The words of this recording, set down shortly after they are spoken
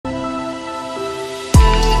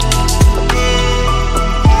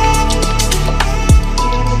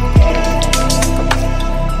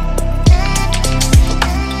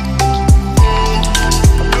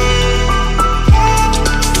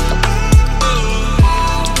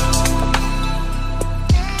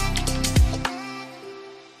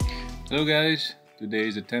Hello guys, today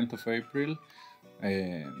is the 10th of April,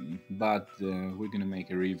 but we're gonna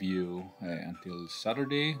make a review until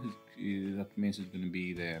Saturday. That means it's gonna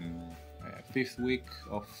be the fifth week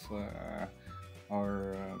of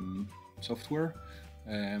our software.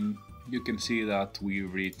 You can see that we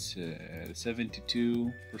reached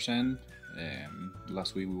 72%.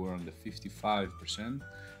 Last week we were on the 55%.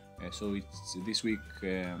 So it's this week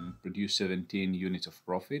produced 17 units of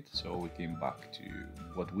profit, so we came back to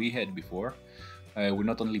what we had before. We're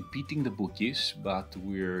not only beating the bookies, but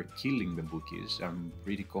we're killing the bookies. I'm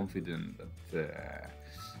pretty confident that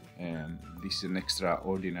this is an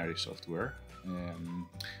extraordinary software.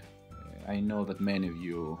 I know that many of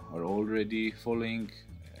you are already following.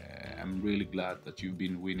 I'm really glad that you've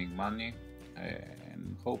been winning money,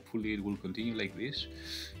 and hopefully it will continue like this.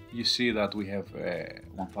 You see that we have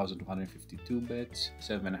 1,252 bets,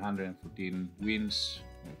 714 wins,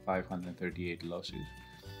 538 losses.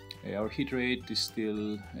 Our hit rate is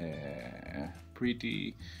still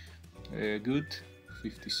pretty good,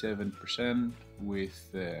 57%,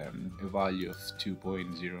 with a value of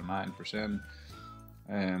 2.09%.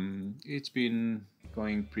 It's been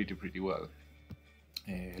going pretty well.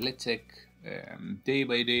 Let's check day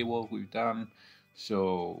by day what we've done.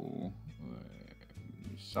 So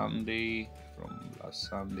Sunday, from last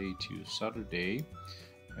Sunday to Saturday,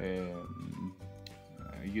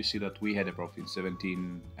 you see that we had a profit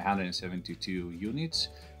 172 units.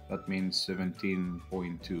 That means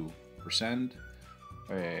 17.2%.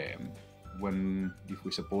 If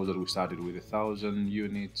we suppose that we started with 1,000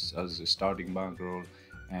 units as a starting bankroll,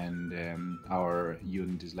 and our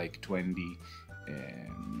unit is like 20,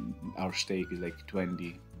 our stake is like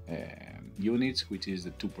 20 units, which is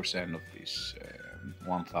the 2% of this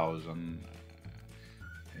 1,000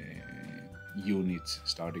 units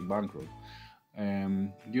starting bankroll.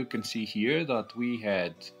 You can see here that we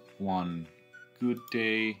had one good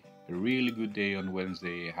day, a really good day on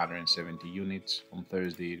Wednesday, 170 units. On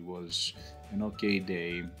Thursday it was an okay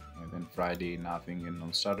day, and then Friday nothing, and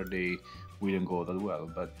on Saturday we didn't go that well.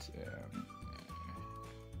 But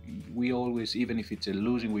we always, even if it's a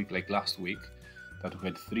losing week like last week, that we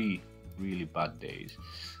had 3 really bad days,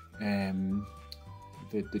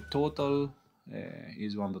 the total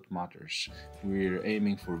is one that matters. We're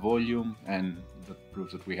aiming for volume, and that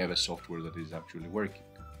proves that we have a software that is actually working.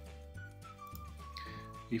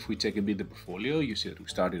 If we take a bit the portfolio, you see that we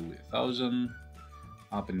started with 1,000,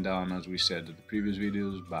 up and down as we said in the previous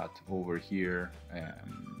videos, but over here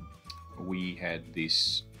we had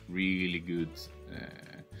this really good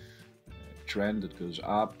trend that goes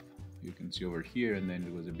up. You can see over here, and then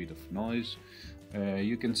there was a bit of noise.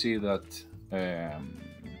 You can see that the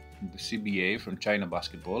CBA from China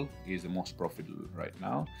basketball is the most profitable right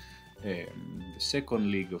now. The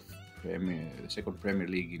second Premier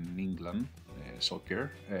League in England,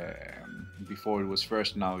 soccer. Before it was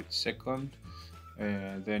first, now it's second.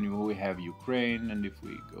 Then we have Ukraine, and if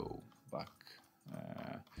we go back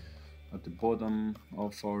at the bottom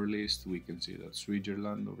of our list, we can see that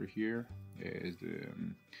Switzerland over here is the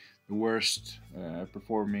worst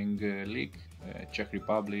performing league. Czech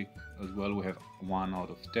Republic as well, we have 1 out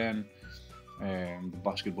of 10. The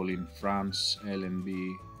basketball in France,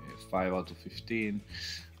 LNB, 5 out of 15.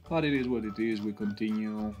 But it is what it is. We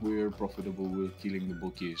continue, we're profitable, we're killing the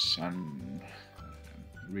bookies, and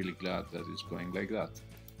really glad that it's going like that.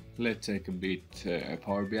 Let's take a bit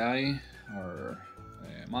Power BI, our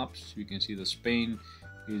maps. You can see that Spain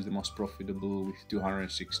is the most profitable with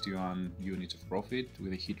 261 units of profit,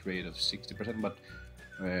 with a hit rate of 60%, but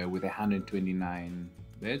with 129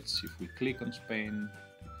 bets. If we click on Spain,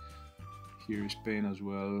 here is Spain as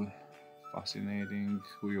well. Fascinating.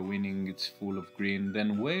 We are winning, it's full of green.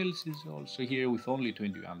 Then Wales is also here with only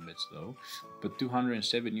 21 bets though, but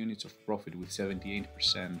 207 units of profit with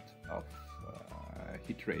 78% of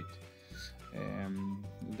hit rate.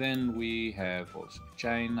 Then we have also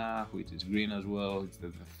China, which is green as well. It's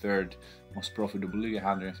the third most profitable league,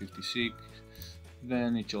 156.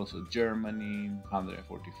 Then it's also Germany,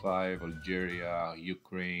 145, Algeria,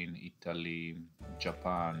 Ukraine, Italy,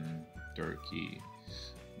 Japan, Turkey,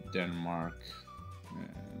 Denmark.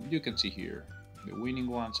 You can see here the winning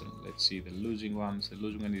ones, and let's see the losing ones. The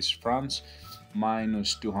losing one is France,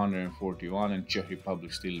 minus 241, and Czech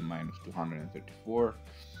Republic still minus 234.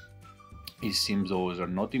 It seems those are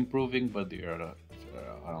not improving, but they are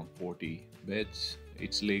around 40 bets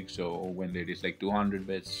each league. So when there is like 200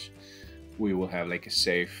 bets, we will have like a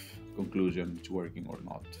safe conclusion it's working or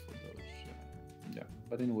not for those. Yeah.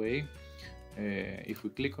 But anyway, if we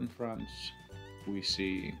click on France, we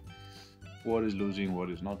see what is losing, what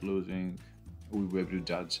is not losing. We will be able to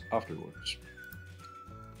judge afterwards.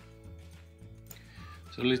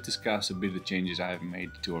 So let's discuss a bit the changes I've made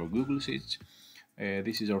to our Google Sheets.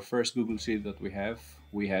 This is our first Google Sheet that we have.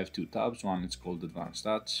 We have two tabs. One is called Advanced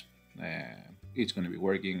Stats. It's going to be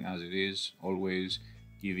working as it is, always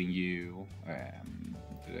giving you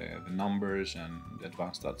the numbers and the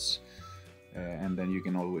advanced stats. And then you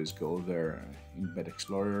can always go there in Bet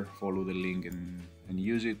Explorer, follow the link and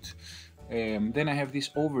use it. Then I have this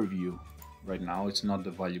overview. Right now it's not the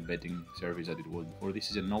value betting service that it was before. This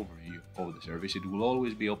is an overview of the service. It will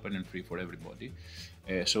always be open and free for everybody.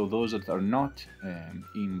 So those that are not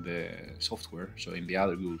in the software, so in the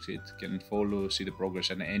other Google Sheet, can follow, see the progress,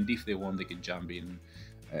 and if they want, they can jump in,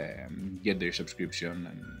 get their subscription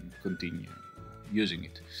and continue using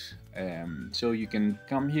it. So you can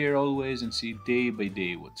come here always and see day by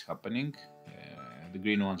day what's happening. The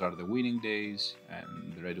green ones are the winning days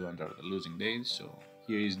and the red ones are the losing days. So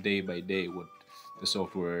here is day by day what the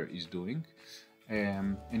software is doing.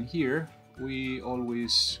 And here we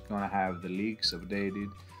always gonna have the leagues updated,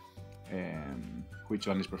 which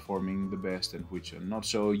one is performing the best and which one not.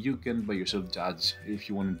 So you can by yourself judge if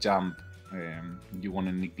you want to jump, you want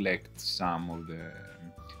to neglect some of the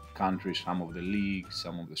countries, some of the leagues,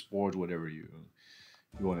 some of the sports, whatever you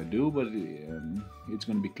want to do. But it's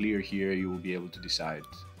going to be clear here. You will be able to decide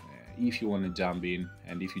if you want to jump in,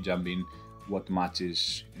 and if you jump in, what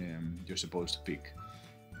matches you're supposed to pick.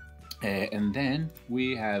 And then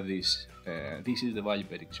we have this. This is the value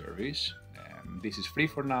betting service. This is free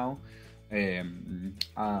for now.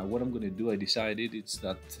 What I'm going to do, I decided it's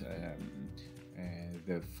that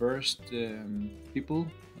the first people,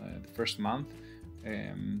 the first month,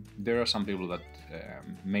 there are some people that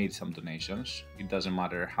made some donations. It doesn't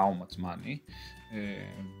matter how much money,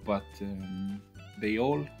 but they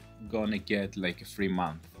all gonna get like a free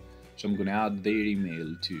month. So I'm gonna add their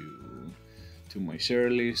email to my share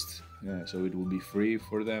list, so it will be free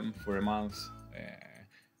for them for a month,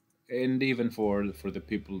 and even for the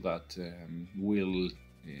people that will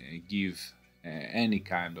give any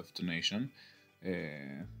kind of donation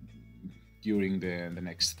during the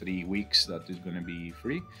next 3 weeks, that is going to be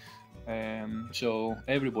free. So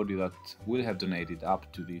everybody that will have donated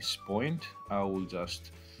up to this point, I will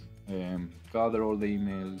just gather all the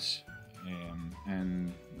emails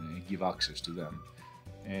and give access to them.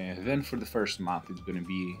 Then for the first month it's going to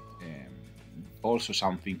be also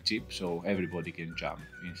something cheap, so everybody can jump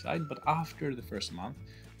inside. But after the first month,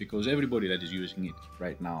 because everybody that is using it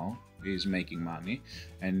right now is making money,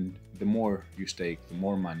 and the more you stake, the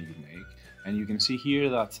more money you make. And you can see here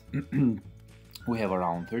that we have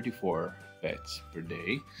around 34 bets per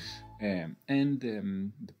day, and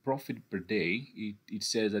the profit per day, it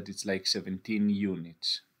says that it's like 17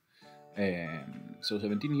 units. So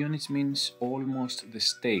 17 units means almost the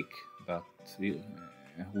stake that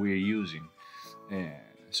we're using.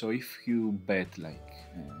 So if you bet like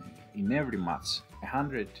in every match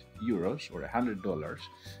 100 euros or $100,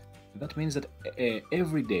 that means that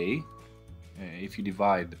every day, if you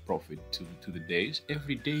divide the profit to the days,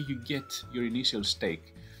 every day you get your initial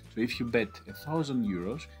stake. So if you bet 1,000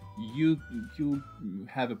 euros, you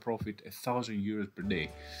have a profit 1,000 euros per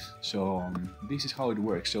day. So this is how it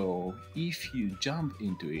works. So if you jump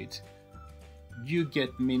into it, you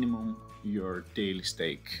get minimum your daily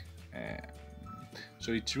stake.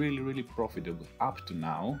 So it's really profitable up to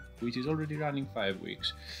now, which is already running 5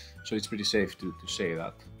 weeks. So it's pretty safe to say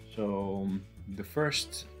that. So the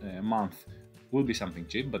first month will be something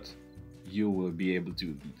cheap, but you will be able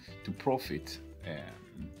to profit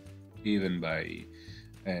even by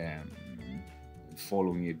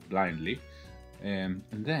following it blindly. And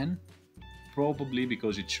then probably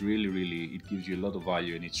because it's really it gives you a lot of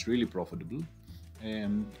value and it's really profitable,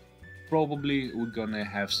 probably we're gonna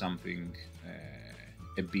have something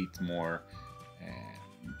a bit more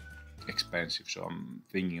expensive. So I'm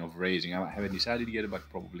thinking of raising. I haven't decided yet, but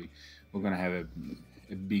probably we're gonna have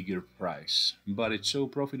a bigger price. But it's so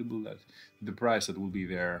profitable that the price that will be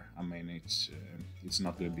there, I mean, it's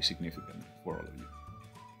not going to be significant for all of you.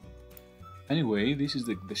 Anyway, this is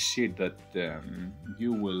the sheet that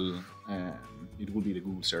you will. It will be the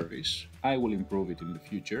Google service. I will improve it in the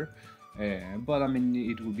future, but I mean,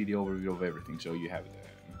 it will be the overview of everything. So you have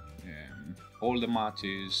all the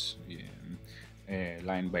matches,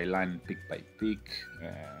 line by line, pick by pick,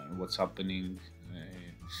 what's happening,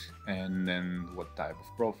 and then what type of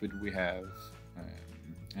profit we have,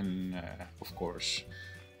 and of course,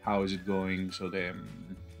 how is it going. So then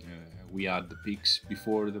we add the picks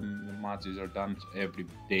before the matches are done every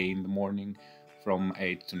day in the morning from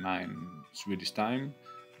 8 to 9 Swedish time.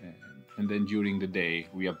 and then during the day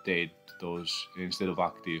we update those instead of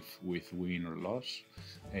active with win or loss.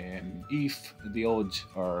 If the odds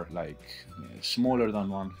are like smaller than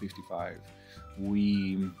 155,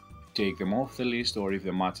 we take them off the list, or if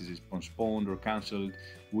the match is postponed or cancelled,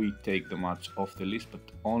 we take the match off the list, but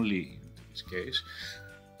only in this case,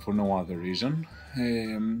 for no other reason.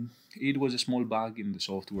 It was a small bug in the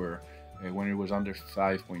software when it was under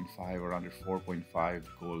 5.5 or under 4.5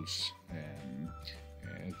 goals.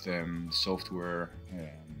 The software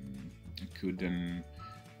couldn't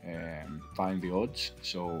find the odds,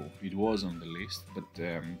 so it was on the list. But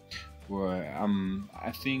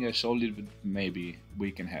I think I sold it, but maybe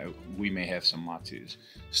we may have some matches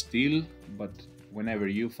still. But whenever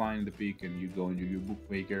you find the pick and you go into your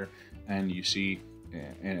bookmaker and you see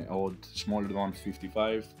an odd smaller than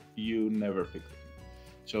 55, you never pick it.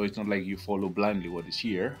 So it's not like you follow blindly what is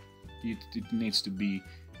here. It needs to be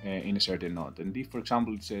in a certain odd. And if, for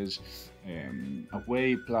example, it says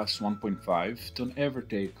away plus 1.5, don't ever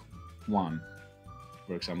take 1.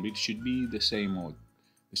 For example, it should be the same odd,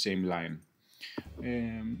 the same line.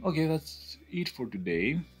 Okay, that's it for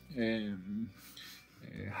today.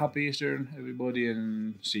 Happy Easter, everybody,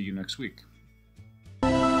 and see you next week.